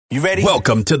You ready?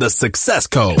 Welcome to the Success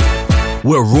Code,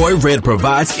 where Roy Red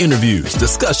provides interviews,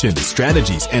 discussions,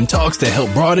 strategies, and talks to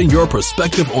help broaden your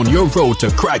perspective on your road to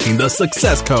cracking the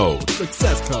Success Code.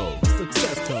 Success Code.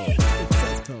 Success Code.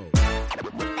 Success Code.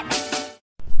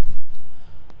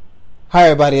 Hi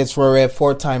everybody, it's Roy Red,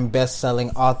 4-time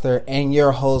best-selling author and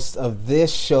your host of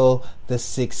this show, The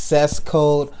Success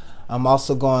Code. I'm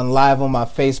also going live on my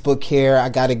Facebook here. I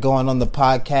got it going on the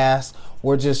podcast.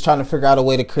 We're just trying to figure out a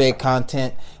way to create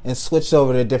content and switch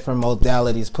over to different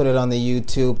modalities. Put it on the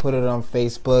YouTube, put it on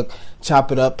Facebook,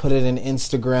 chop it up, put it in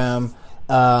Instagram,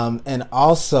 and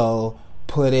also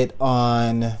put it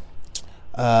on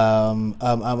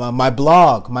my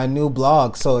blog, my new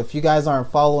blog. So if you guys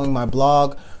aren't following my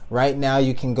blog right now,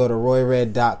 you can go to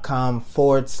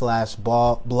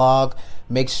royred.com/blog.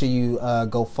 Make sure you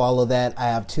go follow that. I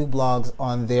have 2 blogs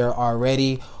on there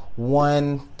already.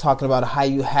 One talking about how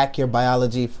you hack your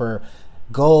biology for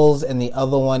goals, and the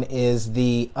other one is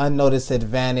the unnoticed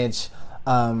advantage,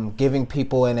 giving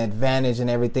people an advantage in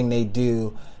everything they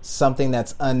do, something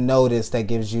that's unnoticed that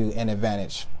gives you an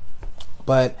advantage.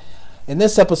 But in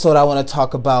this episode, I want to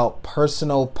talk about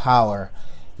personal power.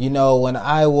 You know, when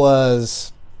I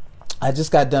just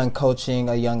got done coaching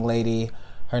a young lady.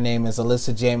 Her name is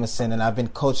Alyssa Jameson, and I've been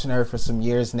coaching her for some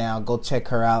years now. Go check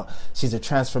her out. She's a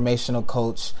transformational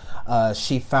coach.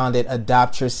 She founded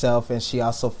Adopt Yourself, and she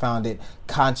also founded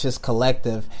Conscious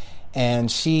Collective. And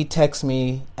she texted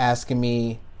me asking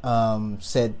me,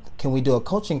 said, can we do a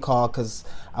coaching call? Because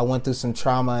I went through some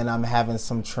trauma, and I'm having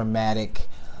some traumatic,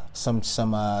 some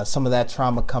of that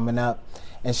trauma coming up.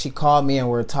 And she called me, and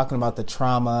we were talking about the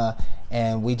trauma,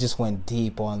 and we just went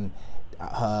deep on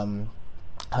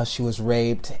how she was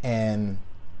raped, and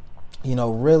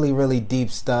really, really deep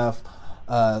stuff,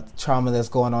 trauma that's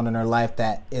going on in her life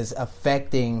that is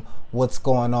affecting what's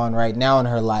going on right now in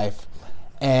her life.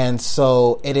 And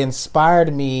so it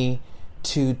inspired me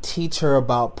to teach her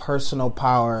about personal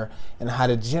power and how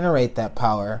to generate that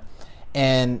power.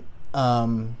 And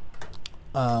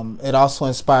it also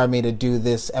inspired me to do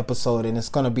this episode, and it's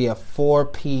going to be a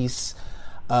 4-piece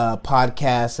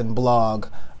podcast and blog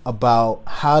about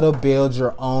how to build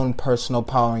your own personal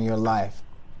power in your life.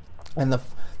 And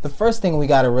the first thing we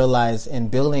got to realize in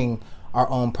building our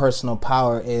own personal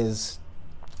power is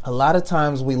a lot of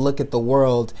times we look at the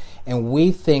world and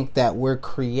we think that we're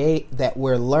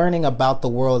learning about the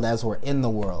world as we're in the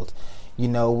world. You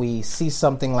know, we see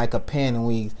something like a pen,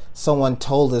 and someone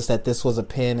told us that this was a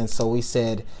pen, and so we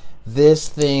said this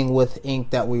thing with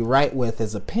ink that we write with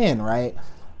is a pen, right?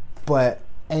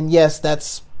 And yes,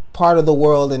 that's part of the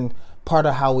world and part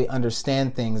of how we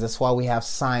understand things. That's why we have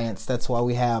science. That's why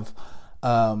we have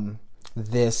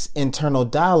this internal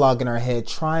dialogue in our head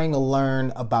trying to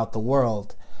learn about the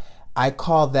world. I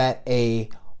call that a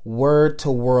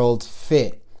word-to-world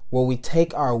fit, where we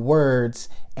take our words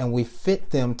and we fit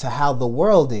them to how the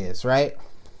world is, right?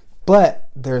 But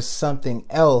there's something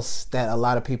else that a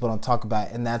lot of people don't talk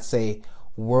about, and that's a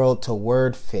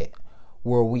word-to-word fit,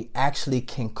 where we actually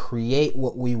can create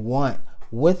what we want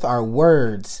with our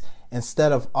words.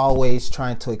 Instead of always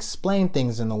trying to explain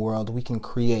things in the world, we can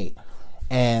create.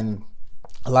 And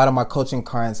a lot of my coaching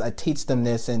clients, I teach them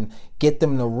this and get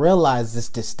them to realize this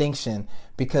distinction,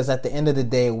 because at the end of the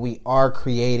day, we are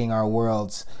creating our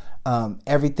worlds.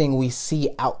 Everything we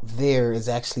see out there is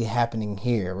actually happening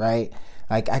here, right?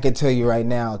 Like I can tell you right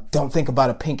now, don't think about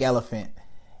a pink elephant,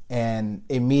 and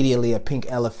immediately a pink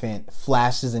elephant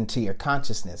flashes into your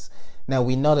consciousness. Now,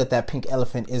 we know that pink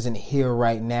elephant isn't here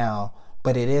right now,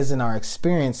 but it is in our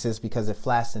experiences because it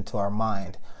flashed into our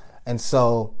mind. And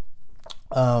so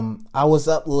I was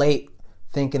up late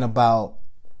thinking about,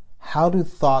 how do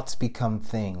thoughts become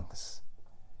things?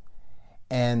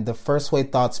 And the first way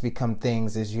thoughts become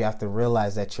things is you have to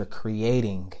realize that you're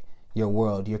creating your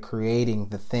world. You're creating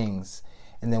the things.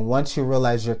 And then once you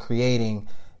realize you're creating,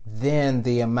 then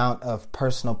the amount of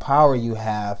personal power you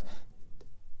have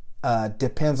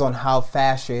depends on how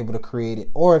fast you're able to create it,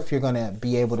 or if you're going to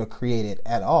be able to create it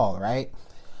at all, right?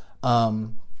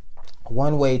 One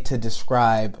way to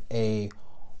describe a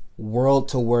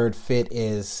word-to-word fit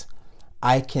is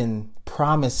I can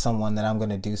promise someone that I'm going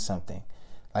to do something.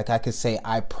 Like I could say,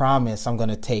 I promise I'm going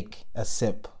to take a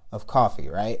sip of coffee,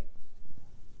 right?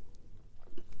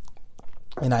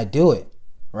 And I do it,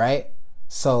 right?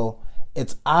 So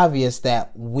it's obvious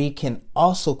that we can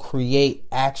also create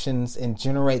actions and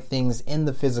generate things in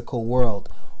the physical world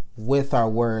with our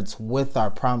words, with our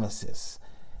promises.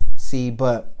 See,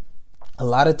 but a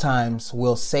lot of times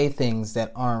we'll say things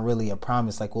that aren't really a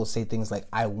promise. Like we'll say things like,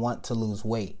 I want to lose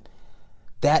weight.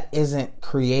 That isn't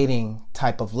creating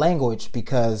type of language,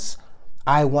 because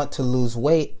I want to lose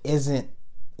weight isn't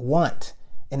want,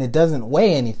 and it doesn't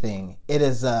weigh anything. It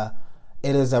is a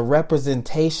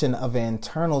representation of an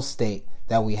internal state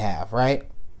that we have, right?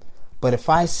 But if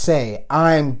I say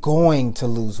I'm going to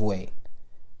lose weight,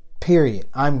 period,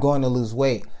 I'm going to lose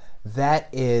weight, that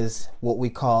is what we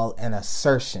call an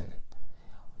assertion.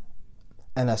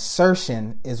 An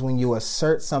assertion is when you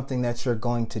assert something that you're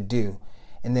going to do.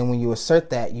 And then when you assert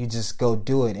that, you just go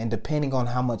do it. And depending on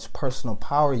how much personal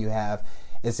power you have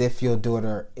is if you'll do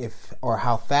it or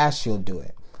how fast you'll do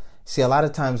it. See, a lot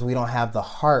of times we don't have the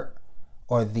heart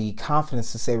or the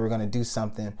confidence to say we're going to do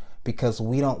something because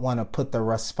we don't want to put the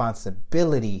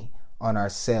responsibility on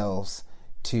ourselves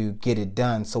to get it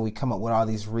done. So we come up with all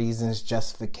these reasons,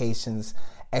 justifications,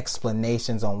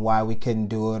 explanations on why we couldn't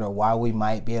do it or why we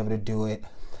might be able to do it.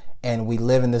 And we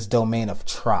live in this domain of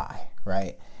try,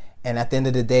 right? And at the end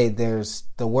of the day, there's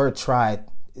the word try.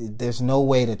 There's no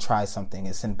way to try something.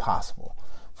 It's impossible.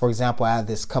 For example, I have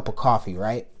this cup of coffee,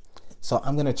 right? So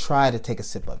I'm going to try to take a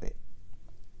sip of it.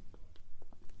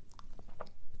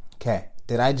 Okay.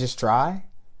 Did I just try?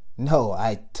 No,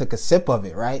 I took a sip of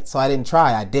it, right? So I didn't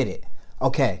try. I did it.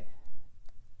 Okay.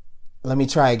 Let me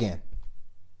try again.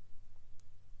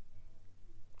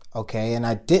 Okay. And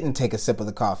I didn't take a sip of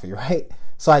the coffee, right?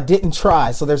 So I didn't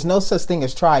try. So there's no such thing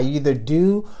as try. You either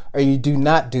do or you do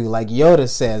not do, like Yoda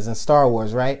says in Star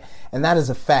Wars, right? And that is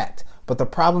a fact. But the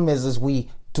problem is we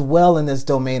dwell in this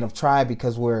domain of try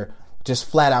because we're just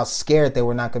flat out scared that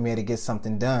we're not going to be able to get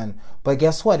something done. But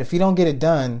guess what? If you don't get it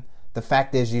done, the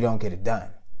fact is you don't get it done.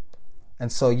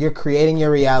 And so you're creating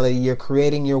your reality, you're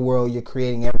creating your world, you're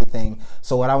creating everything.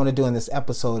 So what I want to do in this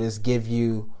episode is give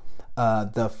you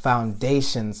the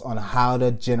foundations on how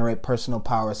to generate personal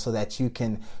power so that you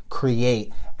can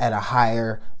create at a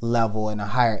higher level and a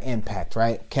higher impact,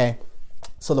 right? Okay.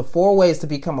 So the 4 ways to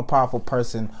become a powerful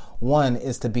person: 1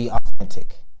 is to be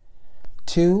authentic.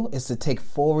 2 is to take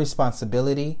full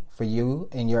responsibility for you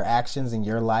and your actions and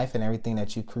your life and everything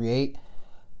that you create.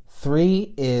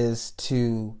 3 is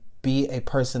to be a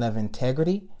person of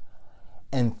integrity.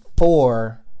 And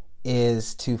 4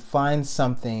 is to find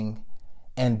something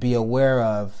and be aware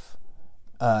of,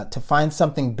 to find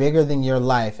something bigger than your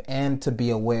life and to be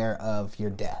aware of your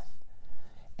death.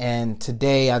 And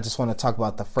today I just want to talk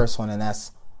about the first one, and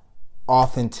that's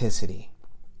authenticity.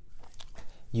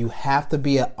 You have to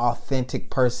be an authentic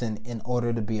person in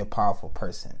order to be a powerful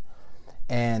person.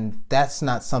 And that's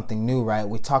not something new, right?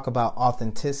 We talk about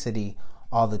authenticity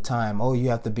all the time. Oh, you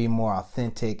have to be more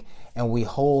authentic. And we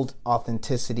hold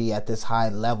authenticity at this high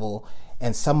level.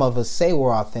 And some of us say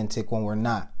we're authentic when we're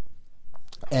not.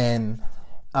 And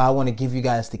I want to give you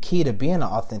guys the key to being an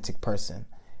authentic person.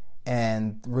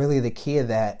 And really the key of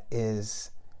that is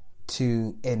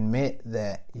to admit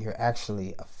that you're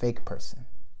actually a fake person.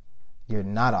 You're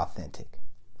not authentic.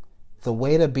 The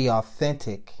way to be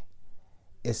authentic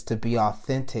is to be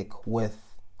authentic with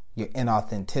your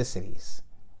inauthenticities,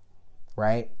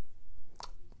 right?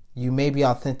 You may be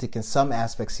authentic in some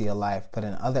aspects of your life, but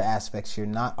in other aspects, you're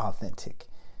not authentic.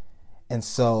 And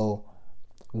so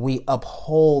we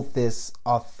uphold this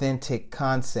authentic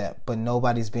concept, but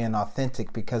nobody's being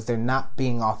authentic because they're not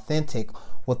being authentic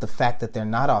with the fact that they're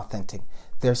not authentic.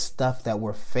 There's stuff that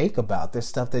we're fake about. There's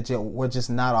stuff that we're just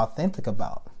not authentic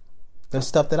about. There's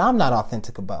stuff that I'm not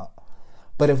authentic about.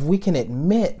 But if we can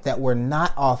admit that we're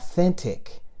not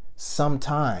authentic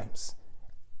sometimes,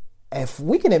 if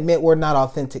we can admit we're not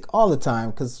authentic all the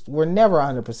time, because we're never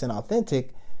 100%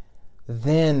 authentic,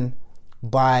 then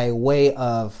by way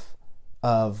of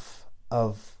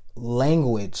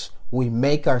language, we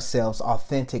make ourselves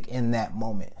authentic in that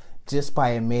moment just by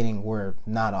admitting we're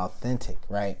not authentic,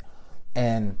 right?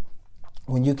 And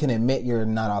when you can admit you're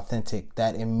not authentic,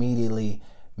 that immediately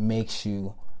makes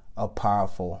you a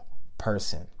powerful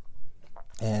person.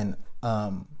 And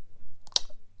when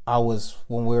I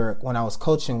was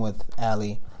coaching with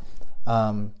Allie,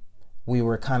 we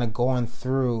were kind of going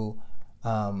through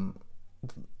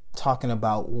talking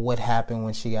about what happened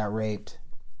when she got raped.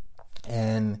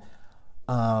 And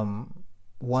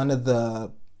one of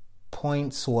the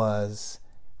points was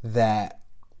that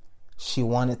she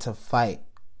wanted to fight,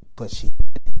 but she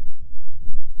didn't.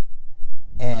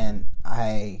 And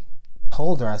I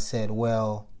told her, I said,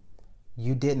 well,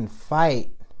 you didn't fight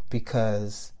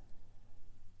because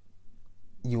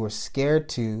you were scared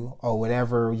to, or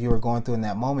whatever you were going through in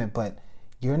that moment, but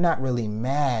you're not really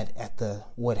mad at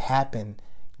what happened.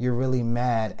 You're really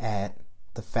mad at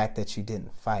the fact that you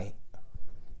didn't fight.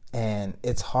 And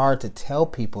it's hard to tell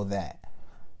people that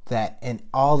in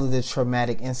all of the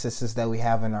traumatic instances that we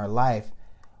have in our life,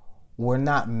 we're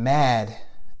not mad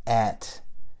at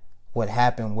what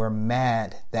happened. We're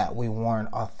mad that we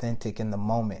weren't authentic in the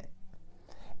moment.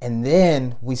 And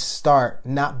then we start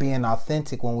not being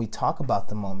authentic when we talk about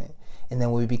the moment. And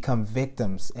then we become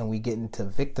victims and we get into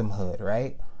victimhood,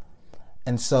 right?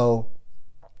 And so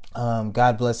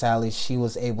God bless Allie. She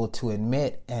was able to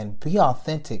admit and be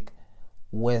authentic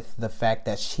with the fact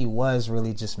that she was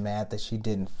really just mad that she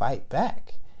didn't fight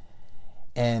back.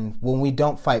 And when we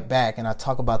don't fight back, and I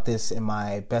talk about this in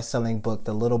my best-selling book,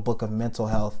 The Little Book of Mental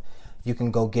Health, you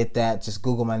can go get that. Just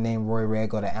Google my name, Roy Red,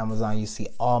 go to Amazon. You see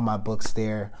all my books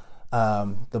there.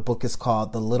 The book is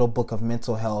called The Little Book of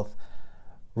Mental Health,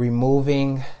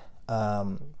 Removing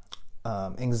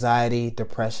Anxiety,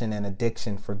 Depression, and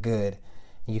Addiction for Good.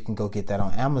 You can go get that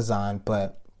on Amazon.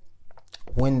 But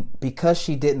because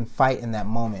she didn't fight in that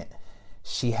moment,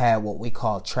 she had what we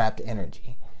call trapped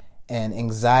energy. And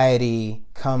anxiety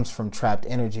comes from trapped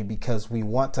energy because we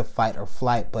want to fight or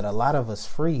flight, but a lot of us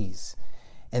freeze.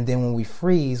 And then when we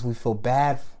freeze, we feel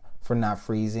bad for not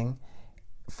freezing.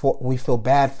 We feel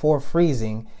bad for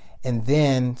freezing. And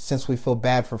then since we feel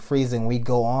bad for freezing, we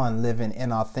go on living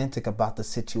inauthentic about the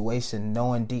situation,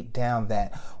 knowing deep down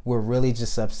that we're really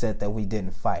just upset that we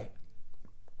didn't fight.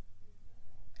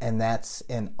 And that's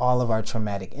in all of our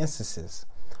traumatic instances.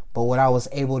 But what I was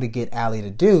able to get Allie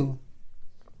to do,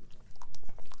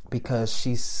 because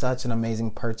she's such an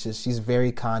amazing person, she's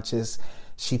very conscious.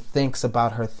 She thinks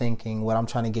about her thinking. What I'm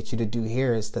trying to get you to do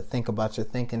here is to think about your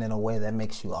thinking in a way that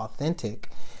makes you authentic.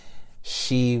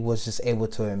 She was just able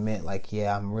to admit, like,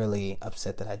 yeah, I'm really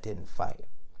upset that I didn't fight.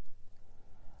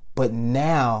 But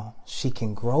now she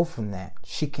can grow from that.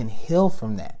 She can heal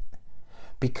from that.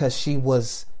 Because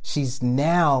she's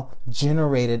now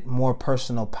generated more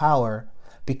personal power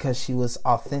because she was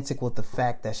authentic with the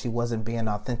fact that she wasn't being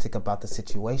authentic about the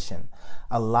situation.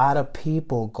 A lot of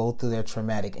people go through their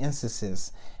traumatic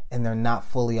instances and they're not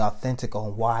fully authentic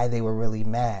on why they were really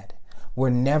mad.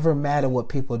 We're never mad at what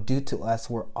people do to us.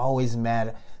 We're always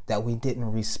mad that we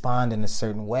didn't respond in a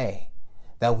certain way,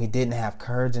 that we didn't have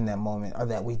courage in that moment, or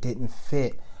that we didn't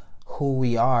fit who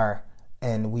we are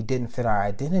and we didn't fit our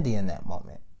identity in that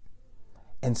moment.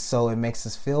 And so it makes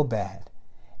us feel bad.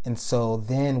 And so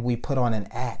then we put on an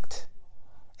act,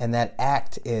 and that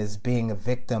act is being a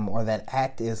victim, or that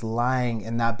act is lying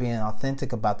and not being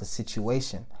authentic about the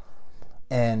situation.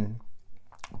 And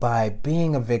by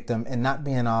being a victim and not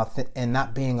being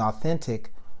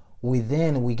authentic,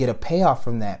 we get a payoff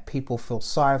from that. People feel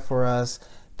sorry for us.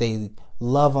 They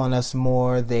love on us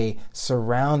more. They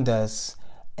surround us.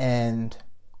 And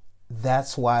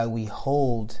that's why we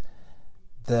hold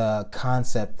the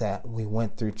concept that we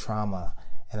went through trauma,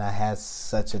 and I had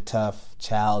such a tough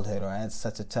childhood, or I had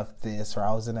such a tough this, or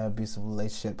I was in an abusive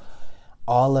relationship.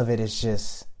 All of it is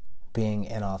just being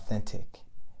inauthentic.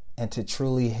 And to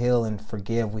truly heal and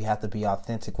forgive, we have to be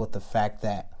authentic with the fact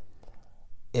that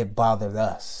it bothered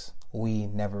us. We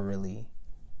never really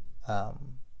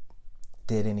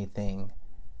did anything.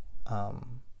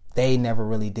 They never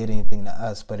really did anything to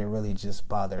us, but it really just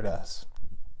bothered us.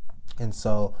 And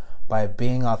so by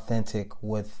being authentic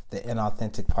with the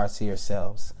inauthentic parts of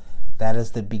yourselves, that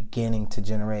is the beginning to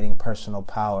generating personal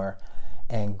power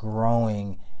and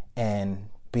growing and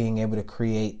being able to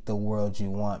create the world you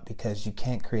want, because you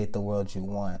can't create the world you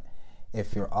want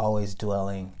if you're always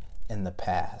dwelling in the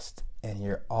past. And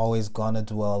you're always going to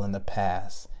dwell in the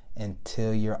past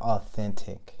until you're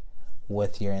authentic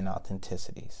with your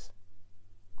inauthenticities.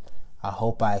 I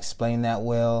hope I explained that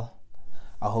well.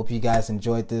 I hope you guys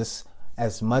enjoyed this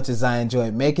as much as I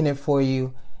enjoyed making it for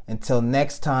you. Until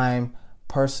next time,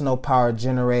 Personal Power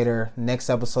Generator. Next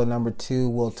episode, number 2,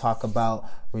 we'll talk about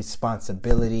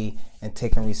responsibility and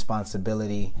taking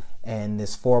responsibility. And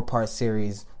this 4-part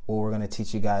series where we're going to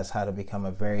teach you guys how to become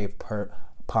a very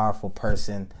powerful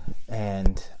person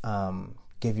and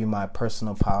give you my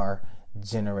Personal Power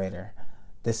Generator.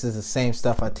 This is the same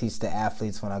stuff I teach the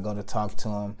athletes when I go to talk to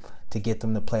them to get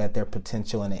them to play at their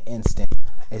potential in an instant.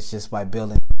 It's just by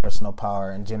building personal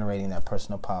power and generating that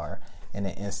personal power in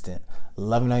an instant.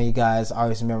 Loving on you guys.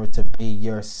 Always remember to be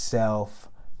yourself.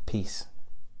 Peace.